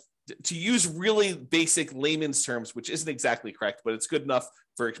 So to use really basic layman's terms, which isn't exactly correct, but it's good enough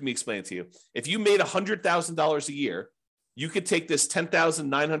for me to explain it to you. If you made $100,000 a year, you could take this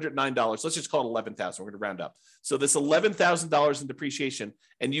 $10,909. Let's just call it $11,000. We're going to round up. So this $11,000 in depreciation,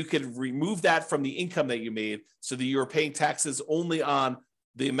 and you could remove that from the income that you made so that you're paying taxes only on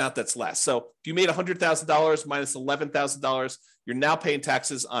the amount that's less. So if you made $100,000 minus $11,000, you're now paying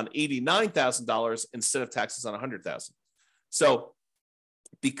taxes on $89,000 instead of taxes on $100,000. So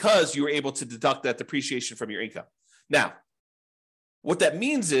because you were able to deduct that depreciation from your income. Now, what that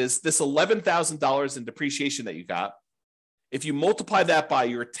means is this $11,000 in depreciation that you got, if you multiply that by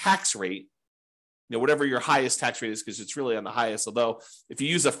your tax rate, whatever your highest tax rate is, because it's really on the highest, although if you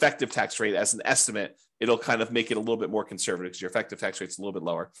use effective tax rate as an estimate, it'll kind of make it a little bit more conservative because your effective tax rate is a little bit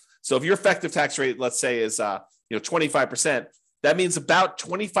lower. So if your effective tax rate, let's say, is 25%, that means about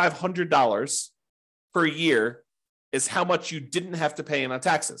 $2,500 per year is how much you didn't have to pay in on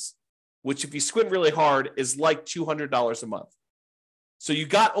taxes, which if you squint really hard is like $200 a month. So you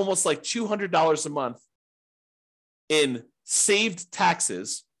got almost like $200 a month in saved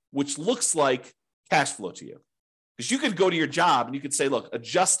taxes, which looks like cash flow to you. Because you could go to your job and you could say, look,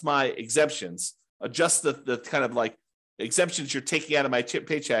 adjust my exemptions, adjust the kind of like exemptions you're taking out of my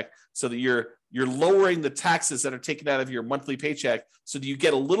paycheck so that you're lowering the taxes that are taken out of your monthly paycheck so that you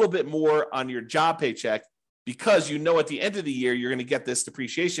get a little bit more on your job paycheck, because at the end of the year, you're going to get this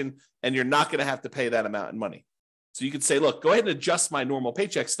depreciation and you're not going to have to pay that amount in money. So you could say, look, go ahead and adjust my normal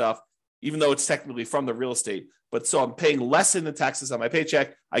paycheck stuff, even though it's technically from the real estate. But so I'm paying less in the taxes on my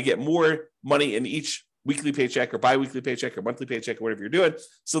paycheck. I get more money in each weekly paycheck or biweekly paycheck or monthly paycheck or whatever you're doing,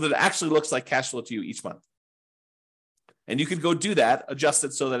 so that it actually looks like cash flow to you each month. And you could go do that, adjust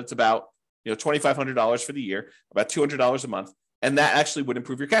it so that it's about $2,500 for the year, about $200 a month. And that actually would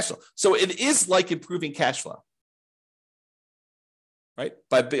improve your cash flow. So it is like improving cash flow, right?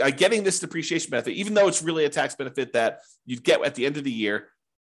 By getting this depreciation benefit, even though it's really a tax benefit that you'd get at the end of the year,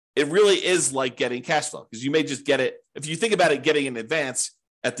 it really is like getting cash flow, because you may just get it. If you think about it, getting in advance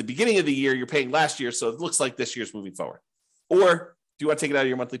at the beginning of the year, you're paying last year. So it looks like this year's moving forward. Or if you want to take it out of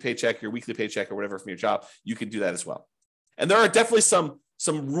your monthly paycheck, your weekly paycheck, or whatever from your job, you can do that as well. And there are definitely some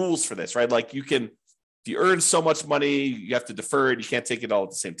rules for this, right? Like if you earn so much money, you have to defer it. You can't take it all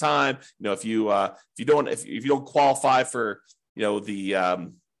at the same time. If you don't qualify for,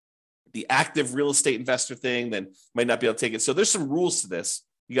 the active real estate investor thing, then you might not be able to take it. So there's some rules to this.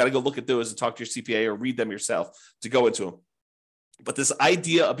 You got to go look at those and talk to your CPA or read them yourself to go into them. But this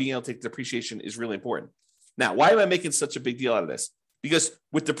idea of being able to take depreciation is really important. Now, why am I making such a big deal out of this? Because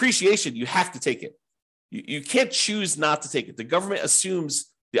with depreciation, you have to take it. You can't choose not to take it. The IRS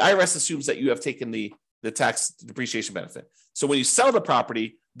assumes that you have taken the tax depreciation benefit. So when you sell the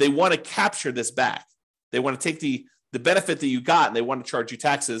property, they want to capture this back. They want to take the benefit that you got and they want to charge you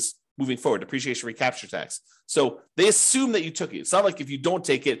taxes moving forward, depreciation recapture tax. So they assume that you took it. It's not like if you don't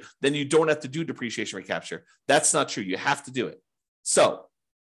take it, then you don't have to do depreciation recapture. That's not true. You have to do it. So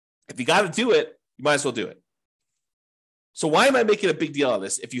if you got to do it, you might as well do it. So why am I making a big deal of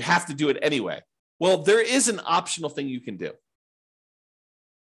this if you have to do it anyway? Well, there is an optional thing you can do.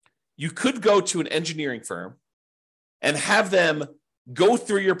 You could go to an engineering firm and have them go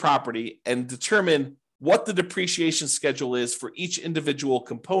through your property and determine what the depreciation schedule is for each individual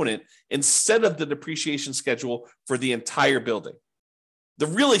component instead of the depreciation schedule for the entire building. The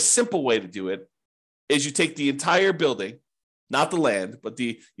really simple way to do it is you take the entire building, not the land, but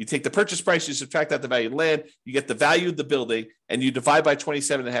you take the purchase price, you subtract out the value of the land, you get the value of the building, and you divide by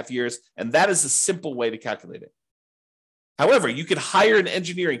 27 and a half years, and that is a simple way to calculate it. However, you could hire an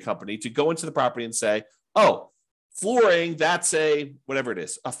engineering company to go into the property and say, oh, flooring, that's a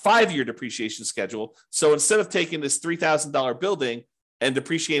 5-year depreciation schedule. So instead of taking this $3,000 building and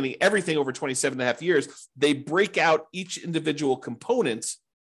depreciating everything over 27 and a half years, they break out each individual component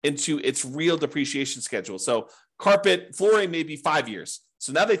into its real depreciation schedule. So flooring may be 5 years.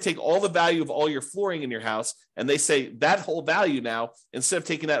 So now they take all the value of all your flooring in your house and they say that whole value now, instead of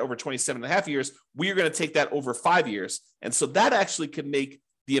taking that over 27 and a half years, we are going to take that over 5 years. And so that actually can make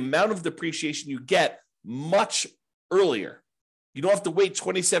the amount of depreciation you get much earlier. You don't have to wait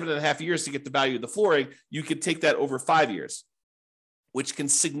 27 and a half years to get the value of the flooring. You can take that over 5 years, which can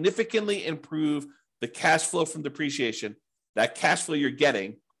significantly improve the cash flow from depreciation, that cash flow you're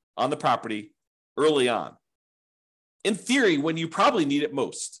getting on the property early on. In theory, when you probably need it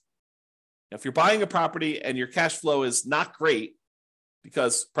most. Now, if you're buying a property and your cash flow is not great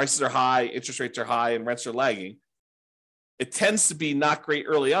because prices are high, interest rates are high, and rents are lagging, it tends to be not great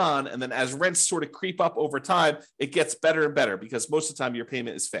early on. And then as rents sort of creep up over time, it gets better and better because most of the time your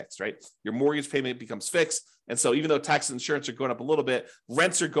payment is fixed, right? Your mortgage payment becomes fixed. And so even though tax and insurance are going up a little bit,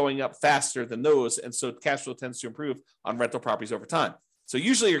 rents are going up faster than those. And so cash flow tends to improve on rental properties over time. So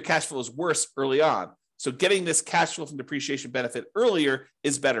usually your cash flow is worse early on. So getting this cash flow from depreciation benefit earlier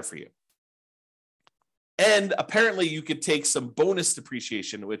is better for you. And apparently you could take some bonus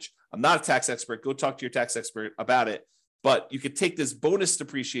depreciation, which I'm not a tax expert. Go talk to your tax expert about it. But you could take this bonus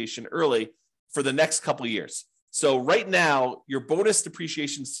depreciation early for the next couple of years. So right now, your bonus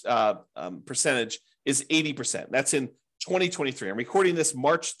depreciation percentage is 80%. That's in 2023. I'm recording this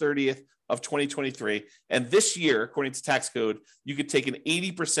March 30th of 2023. And this year, according to tax code, you could take an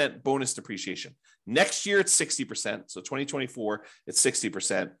 80% bonus depreciation. Next year, it's 60%. So 2024, it's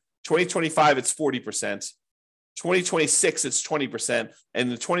 60%. 2025, it's 40%. 2026, it's 20%.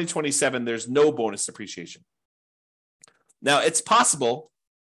 And in 2027, there's no bonus depreciation. Now, it's possible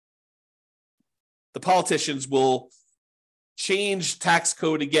the politicians will change tax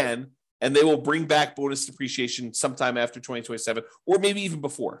code again, and they will bring back bonus depreciation sometime after 2027, or maybe even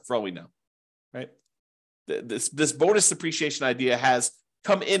before, for all we know, right? This bonus depreciation idea has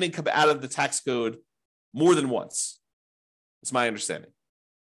come in and come out of the tax code more than once. It's my understanding.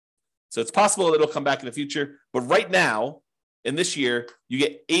 So it's possible that it'll come back in the future, but right now, in this year, you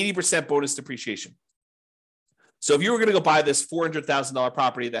get 80% bonus depreciation. So if you were going to go buy this $400,000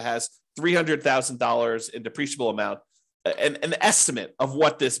 property that has $300,000 in depreciable amount, an estimate of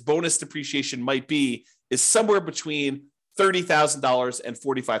what this bonus depreciation might be is somewhere between $30,000 and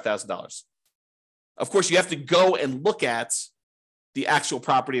 $45,000. Of course, you have to go and look at the actual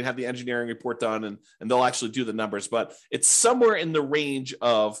property and have the engineering report done, and they'll actually do the numbers. But it's somewhere in the range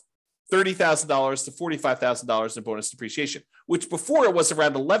of $30,000 to $45,000 in bonus depreciation, which before it was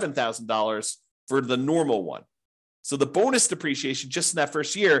around $11,000 for the normal one. So the bonus depreciation just in that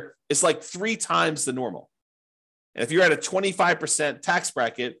first year is like 3 times the normal. And if you're at a 25% tax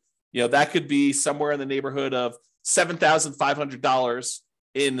bracket, that could be somewhere in the neighborhood of $7,500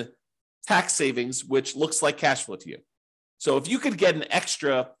 in tax savings, which looks like cash flow to you. So if you could get an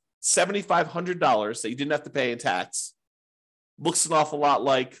extra $7,500 that you didn't have to pay in tax, looks an awful lot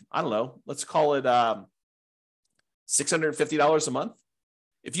like, I don't know, let's call it $650 a month.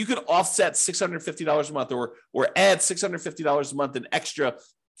 If you could offset $650 a month or add $650 a month in extra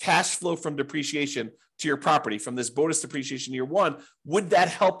cash flow from depreciation to your property from this bonus depreciation year one, would that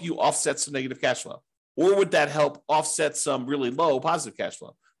help you offset some negative cash flow? Or would that help offset some really low positive cash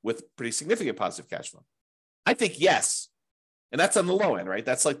flow with pretty significant positive cash flow? I think yes. And that's on the low end, right?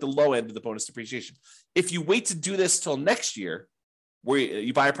 That's like the low end of the bonus depreciation. If you wait to do this till next year, where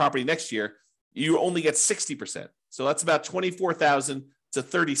you buy a property next year, you only get 60%. So that's about $24,000 to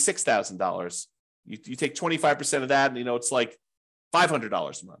 $36,000. You take 25% of that, and it's like $500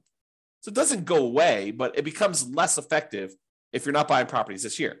 a month. So it doesn't go away, but it becomes less effective if you're not buying properties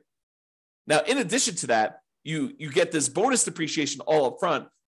this year. Now, in addition to that, you get this bonus depreciation all up front,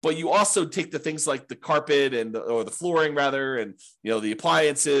 but you also take the things like the carpet or the flooring rather, and the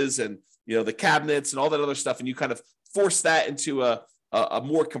appliances and the cabinets and all that other stuff, and you kind of force that into a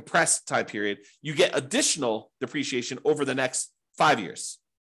more compressed time period. You get additional depreciation over the next 5 years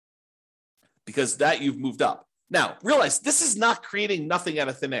because that you've moved up. Now, realize this is not creating nothing out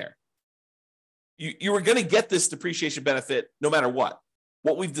of thin air. You were going to get this depreciation benefit no matter what.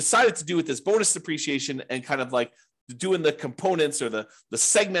 What we've decided to do with this bonus depreciation and kind of like doing the components or the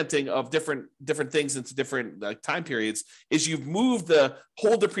segmenting of different things into different time periods is you've moved the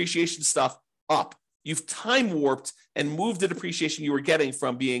whole depreciation stuff up. You've time warped and moved the depreciation you were getting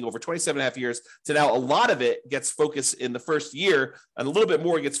from being over 27 and a half years to now a lot of it gets focused in the first year and a little bit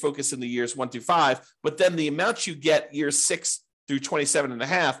more gets focused in the years 1 through 5. But then the amount you get years 6 through 27 and a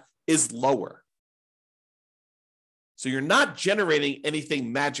half is lower. So you're not generating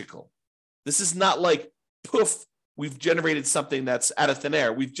anything magical. This is not like, poof, we've generated something that's out of thin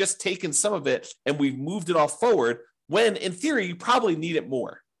air. We've just taken some of it and we've moved it all forward when, in theory, you probably need it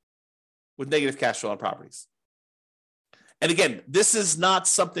more with negative cash flow on properties. And again, this is not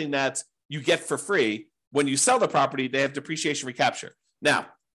something that you get for free. When you sell the property, they have depreciation recapture. Now,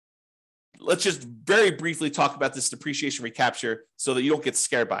 let's just very briefly talk about this depreciation recapture so that you don't get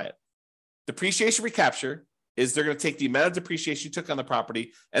scared by it. Depreciation recapture is they're going to take the amount of depreciation you took on the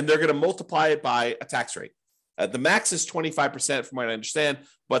property and they're going to multiply it by a tax rate. The max is 25% from what I understand,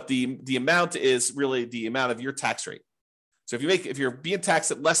 but the amount is really the amount of your tax rate. So if you're being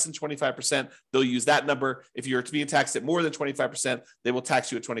taxed at less than 25%, they'll use that number. If you're being taxed at more than 25%, they will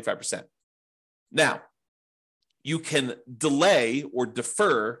tax you at 25%. Now, you can delay or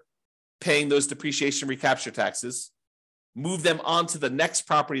defer paying those depreciation recapture taxes, move them onto the next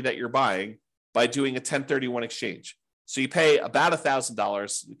property that you're buying by doing a 1031 exchange. So you pay about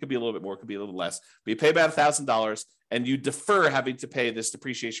 $1,000. It could be a little bit more, it could be a little less, but you pay about $1,000 and you defer having to pay this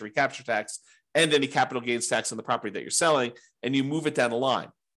depreciation recapture tax and any capital gains tax on the property that you're selling, and you move it down the line.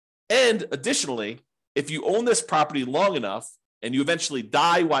 And additionally, if you own this property long enough and you eventually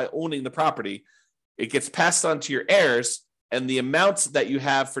die while owning the property, it gets passed on to your heirs, and the amounts that you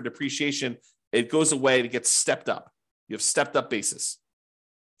have for depreciation, it goes away and it gets stepped up. You have stepped up basis.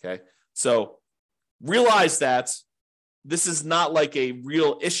 Okay. So realize that this is not like a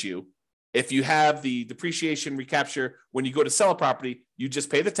real issue. If you have the depreciation recapture, when you go to sell a property, you just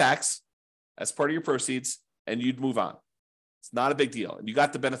pay the tax as part of your proceeds and you'd move on. It's not a big deal. And you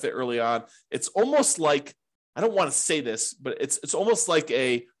got the benefit early on. It's almost like, I don't want to say this, but it's almost like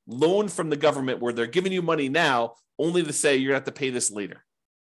a loan from the government where they're giving you money now only to say you're going to have to pay this later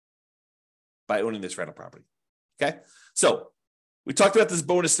by owning this rental property. Okay. So we talked about this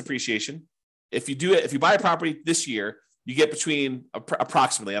bonus depreciation. If you buy a property this year, you get between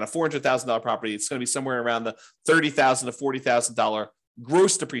approximately on a $400,000 property, it's going to be somewhere around the $30,000 to $40,000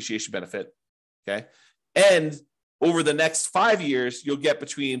 gross depreciation benefit. Okay. And over the next 5 years, you'll get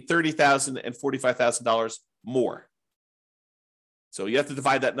between $30,000 and $45,000 more. So you have to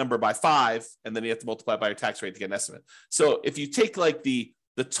divide that number by 5, and then you have to multiply by your tax rate to get an estimate. So if you take like the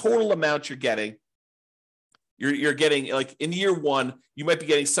total amount you're getting like in year one, you might be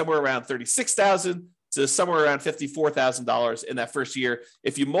getting somewhere around $36,000 to somewhere around $54,000 in that first year.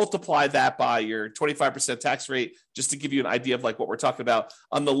 If you multiply that by your 25% tax rate, just to give you an idea of like what we're talking about,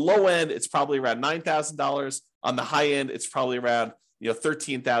 on the low end, it's probably around $9,000. On the high end, it's probably around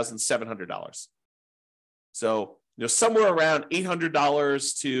 $13,700. So somewhere around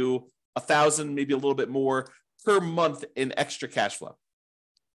 $800 to $1,000, maybe a little bit more per month in extra cash flow.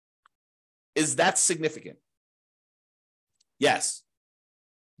 Is that significant? Yes,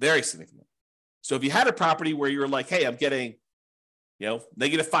 very significant. So if you had a property where you're like, hey, I'm getting,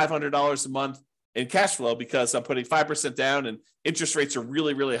 negative $500 a month in cash flow because I'm putting 5% down and interest rates are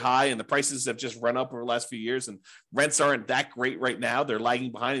really, really high and the prices have just run up over the last few years and rents aren't that great right now. They're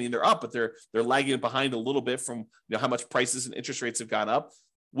lagging behind. I mean, they're up, but they're lagging behind a little bit from how much prices and interest rates have gone up.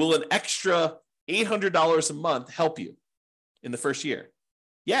 Will an extra $800 a month help you in the first year?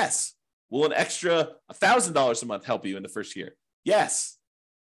 Yes. Will an extra $1,000 a month help you in the first year? Yes.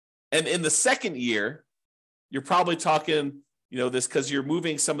 And in the second year, you're probably talking, this because you're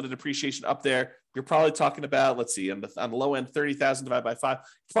moving some of the depreciation up there. You're probably talking about, let's see, on the low end, 30,000 divided by 5.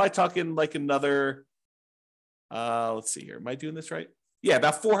 You're probably talking like another, let's see here. Am I doing this right? Yeah,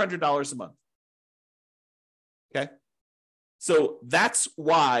 about $400 a month. Okay. So that's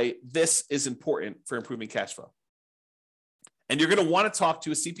why this is important for improving cash flow. And you're going to want to talk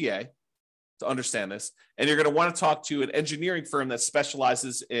to a CPA to understand this. And you're going to want to talk to an engineering firm that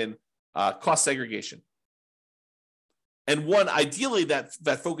specializes in cost segregation. And one ideally that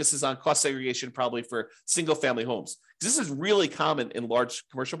focuses on cost segregation probably for single family homes. This is really common in large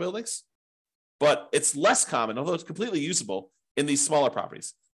commercial buildings, but it's less common, although it's completely usable, in these smaller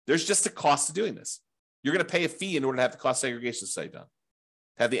properties. There's just a cost to doing this. You're going to pay a fee in order to have the cost segregation study done.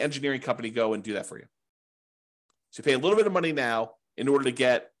 Have the engineering company go and do that for you. So you pay a little bit of money now in order to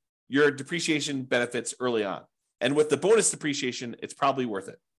get your depreciation benefits early on. And with the bonus depreciation, it's probably worth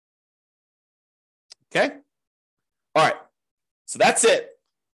it. Okay? All right. So that's it.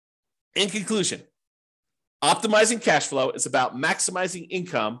 In conclusion, optimizing cash flow is about maximizing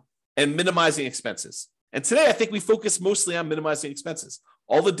income and minimizing expenses. And today, I think we focus mostly on minimizing expenses,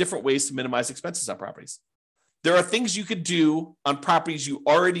 all the different ways to minimize expenses on properties. There are things you could do on properties you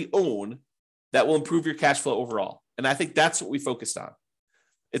already own that will improve your cash flow overall. And I think that's what we focused on.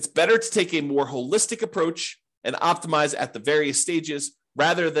 It's better to take a more holistic approach and optimize at the various stages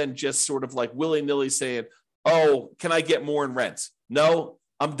rather than just sort of like willy-nilly saying, oh, can I get more in rent? No,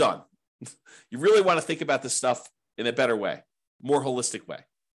 I'm done. You really want to think about this stuff in a better way, more holistic way.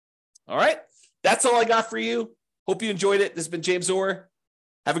 All right. That's all I got for you. Hope you enjoyed it. This has been James Orr.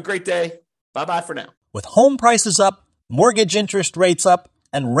 Have a great day. Bye-bye for now. With home prices up, mortgage interest rates up,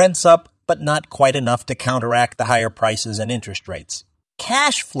 and rents up, but not quite enough to counteract the higher prices and interest rates,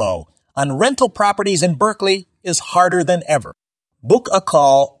 cash flow on rental properties in Berkeley is harder than ever. Book a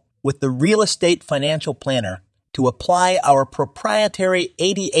call with the Real Estate Financial Planner to apply our proprietary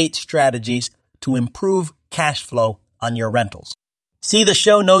 88 strategies to improve cash flow on your rentals. See the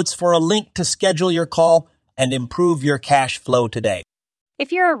show notes for a link to schedule your call and improve your cash flow today.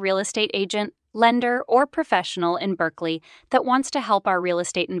 If you're a real estate agent, lender, or professional in Berkeley that wants to help our real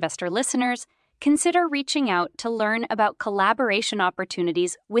estate investor listeners, consider reaching out to learn about collaboration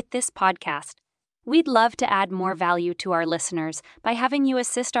opportunities with this podcast. We'd love to add more value to our listeners by having you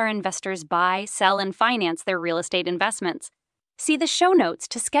assist our investors buy, sell, and finance their real estate investments. See the show notes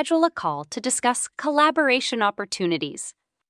to schedule a call to discuss collaboration opportunities.